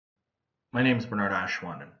My name is Bernard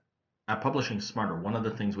Ashwanden. At Publishing Smarter, one of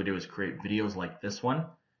the things we do is create videos like this one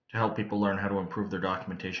to help people learn how to improve their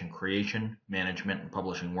documentation creation, management, and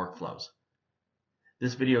publishing workflows.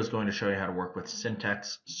 This video is going to show you how to work with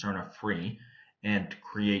Syntex Serna free and to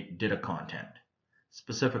create DITA content,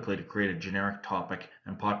 specifically to create a generic topic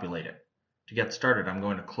and populate it. To get started, I'm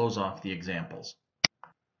going to close off the examples.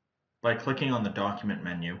 By clicking on the Document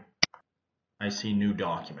menu, I see New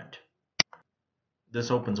Document. This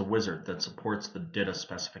opens a wizard that supports the DITA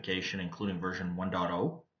specification, including version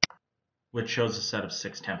 1.0, which shows a set of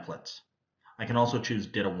 6 templates. I can also choose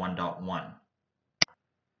DITA 1.1.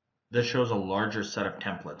 This shows a larger set of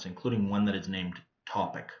templates, including one that is named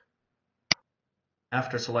Topic.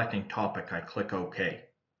 After selecting Topic, I click OK.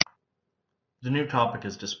 The new topic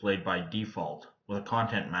is displayed by default with a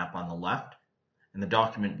content map on the left and the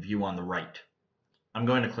document view on the right. I'm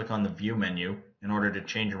going to click on the View menu in order to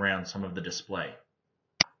change around some of the display.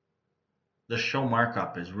 The show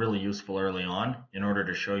markup is really useful early on in order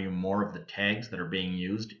to show you more of the tags that are being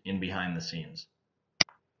used in behind the scenes.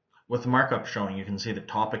 With the markup showing, you can see the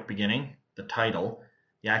topic beginning, the title,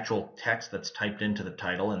 the actual text that's typed into the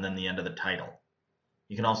title, and then the end of the title.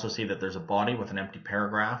 You can also see that there's a body with an empty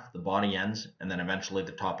paragraph, the body ends, and then eventually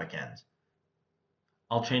the topic ends.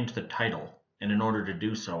 I'll change the title, and in order to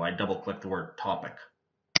do so, I double-click the word topic.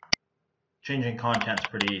 Changing content's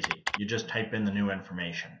pretty easy. You just type in the new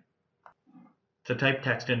information. To type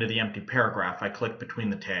text into the empty paragraph, I click between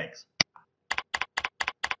the tags.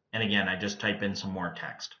 And again, I just type in some more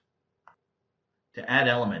text. To add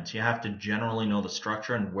elements, you have to generally know the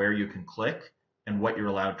structure and where you can click and what you're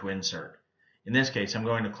allowed to insert. In this case, I'm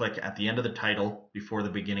going to click at the end of the title before the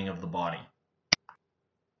beginning of the body.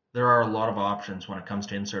 There are a lot of options when it comes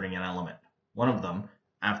to inserting an element. One of them,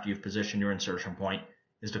 after you've positioned your insertion point,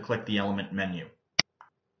 is to click the element menu.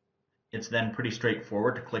 It's then pretty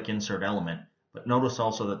straightforward to click Insert Element, but notice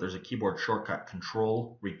also that there's a keyboard shortcut,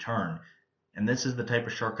 Control Return, and this is the type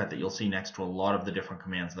of shortcut that you'll see next to a lot of the different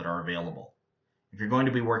commands that are available. If you're going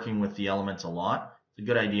to be working with the elements a lot, it's a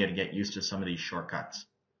good idea to get used to some of these shortcuts.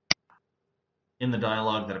 In the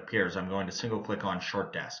dialog that appears, I'm going to single click on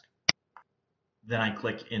Short Desk. Then I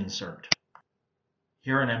click Insert.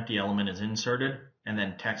 Here an empty element is inserted, and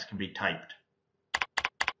then text can be typed.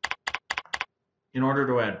 In order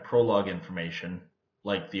to add prologue information,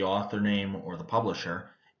 like the author name or the publisher,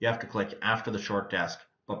 you have to click after the short desk,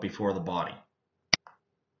 but before the body.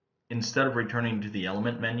 Instead of returning to the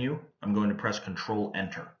element menu, I'm going to press Control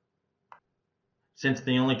Enter. Since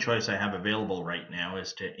the only choice I have available right now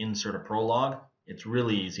is to insert a prologue, it's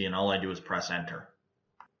really easy and all I do is press Enter.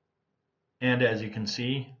 And as you can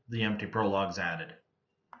see, the empty prologue's added.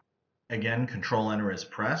 Again, Control Enter is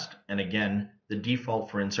pressed, and again, the default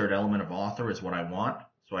for insert element of author is what I want,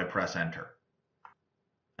 so I press Enter.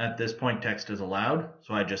 At this point, text is allowed,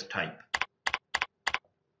 so I just type.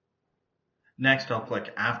 Next, I'll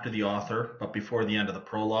click after the author, but before the end of the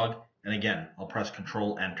prologue, and again, I'll press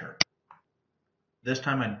Control Enter. This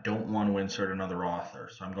time I don't want to insert another author,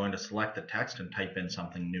 so I'm going to select the text and type in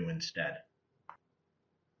something new instead.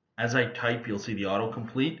 As I type, you'll see the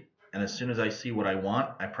autocomplete, and as soon as I see what I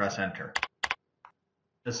want, I press Enter.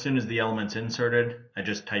 As soon as the element's inserted, I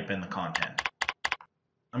just type in the content.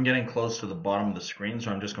 I'm getting close to the bottom of the screen, so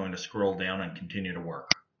I'm just going to scroll down and continue to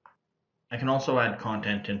work. I can also add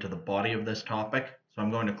content into the body of this topic, so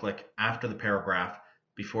I'm going to click after the paragraph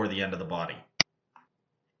before the end of the body.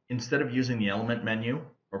 Instead of using the element menu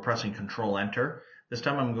or pressing Control Enter, this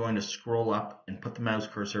time I'm going to scroll up and put the mouse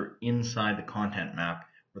cursor inside the content map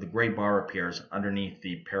where the gray bar appears underneath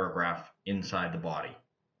the paragraph inside the body.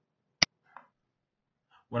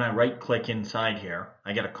 When I right-click inside here,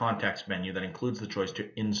 I get a context menu that includes the choice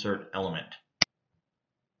to Insert Element.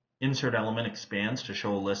 Insert Element expands to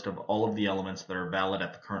show a list of all of the elements that are valid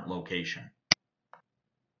at the current location.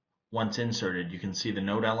 Once inserted, you can see the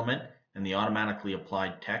note element and the automatically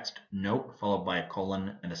applied text note followed by a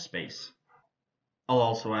colon and a space. I'll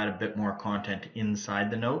also add a bit more content inside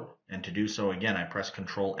the note, and to do so again I press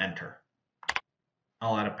Control Enter.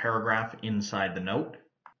 I'll add a paragraph inside the note,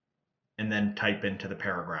 and then type into the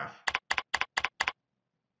paragraph.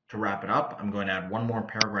 To wrap it up, I'm going to add one more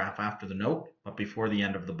paragraph after the note, but before the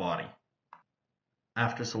end of the body.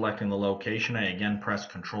 After selecting the location, I again press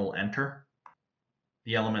Control Enter.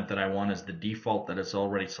 The element that I want is the default that is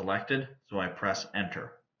already selected, so I press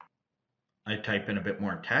Enter. I type in a bit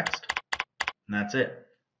more text, and that's it.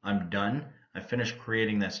 I'm done. I've finished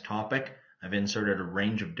creating this topic. I've inserted a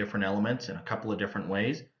range of different elements in a couple of different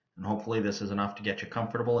ways, and hopefully this is enough to get you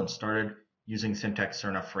comfortable and started using Syntex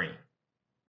Serna free.